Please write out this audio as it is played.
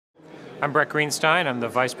I'm Brett Greenstein. I'm the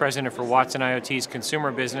Vice President for Watson IoT's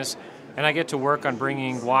consumer business, and I get to work on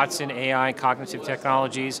bringing Watson AI, cognitive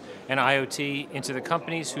technologies, and IoT into the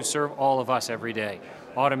companies who serve all of us every day.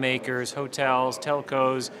 Automakers, hotels,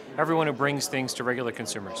 telcos, everyone who brings things to regular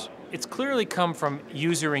consumers. It's clearly come from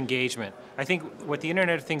user engagement. I think what the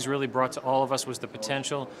Internet of Things really brought to all of us was the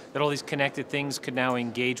potential that all these connected things could now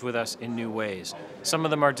engage with us in new ways. Some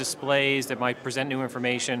of them are displays that might present new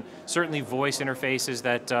information, certainly voice interfaces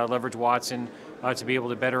that leverage Watson to be able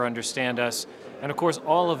to better understand us. And of course,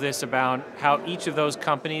 all of this about how each of those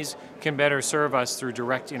companies can better serve us through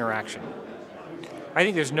direct interaction. I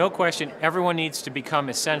think there's no question everyone needs to become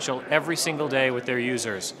essential every single day with their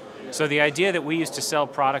users. So the idea that we used to sell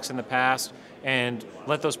products in the past and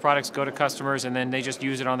let those products go to customers and then they just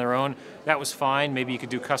use it on their own, that was fine. Maybe you could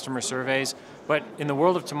do customer surveys. But in the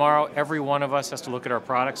world of tomorrow, every one of us has to look at our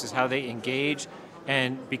products as how they engage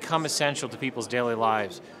and become essential to people's daily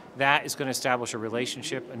lives. That is going to establish a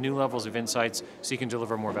relationship, new levels of insights, so you can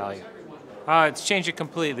deliver more value. It's changed it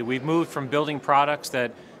completely. We've moved from building products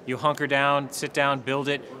that you hunker down, sit down, build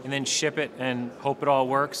it, and then ship it and hope it all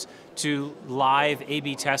works, to live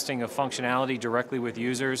A/B testing of functionality directly with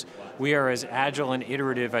users. We are as agile and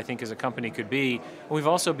iterative, I think, as a company could be. And we've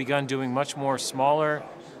also begun doing much more smaller,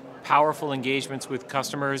 powerful engagements with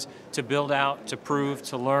customers to build out, to prove,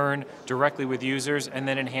 to learn directly with users, and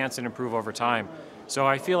then enhance and improve over time. So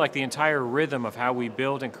I feel like the entire rhythm of how we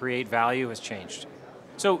build and create value has changed.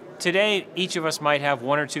 So today, each of us might have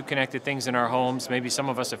one or two connected things in our homes, maybe some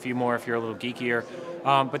of us a few more if you're a little geekier,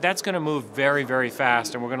 but that's going to move very, very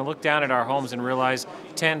fast, and we're going to look down at our homes and realize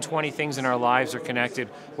 10, 20 things in our lives are connected,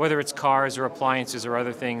 whether it's cars or appliances or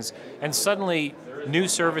other things, and suddenly new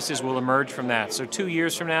services will emerge from that. So 2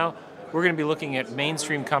 years from now, we're going to be looking at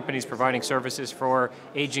mainstream companies providing services for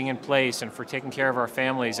aging in place and for taking care of our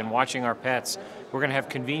families and watching our pets. We're going to have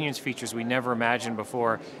convenience features we never imagined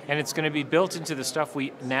before, and it's going to be built into the stuff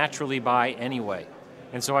we naturally buy anyway.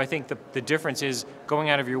 And so I think the difference is going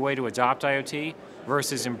out of your way to adopt IoT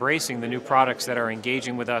versus embracing the new products that are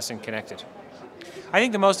engaging with us and connected. I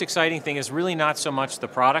think the most exciting thing is really not so much the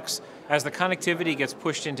products. As the connectivity gets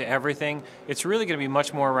pushed into everything, it's really going to be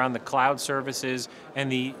much more around the cloud services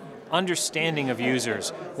and the understanding of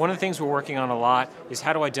users. One of the things we're working on a lot is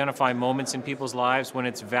how to identify moments in people's lives when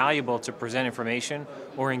it's valuable to present information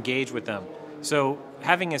or engage with them. So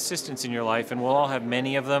having assistants in your life, and we'll all have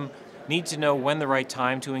many of them, need to know when the right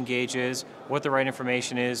time to engage is, what the right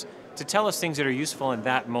information is, to tell us things that are useful in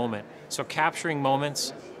that moment. So capturing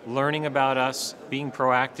moments, learning about us, being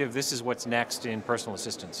proactive, this is what's next in personal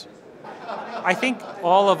assistance. I think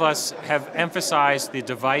all of us have emphasized the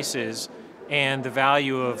devices and the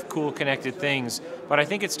value of cool connected things, but I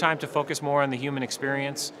think it's time to focus more on the human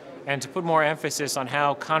experience and to put more emphasis on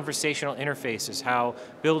how conversational interfaces, how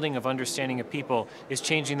building of understanding of people is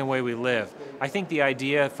changing the way we live. I think the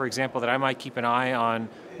idea, for example, that I might keep an eye on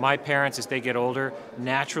my parents as they get older,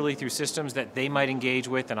 naturally through systems that they might engage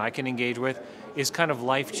with and I can engage with, is kind of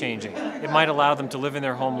life-changing. It might allow them to live in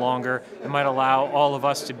their home longer. It might allow all of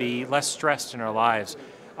us to be less stressed in our lives.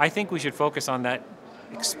 I think we should focus on that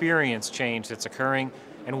experience change that's occurring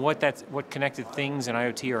and what connected things and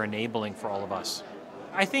IoT are enabling for all of us.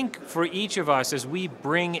 I think for each of us, as we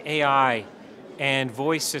bring AI and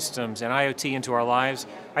voice systems and IoT into our lives,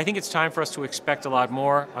 I think it's time for us to expect a lot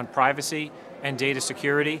more on privacy and data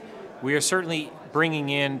security. We are certainly bringing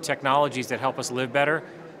in technologies that help us live better,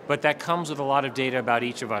 but that comes with a lot of data about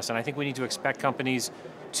each of us, and I think we need to expect companies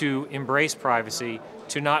to embrace privacy,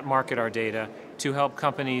 to not market our data, to help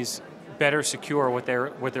companies better secure what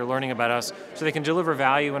they're learning about us so they can deliver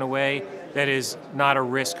value in a way that is not a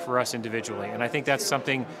risk for us individually. And I think that's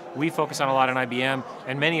something we focus on a lot in IBM,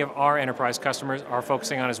 and many of our enterprise customers are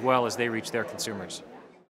focusing on as well as they reach their consumers.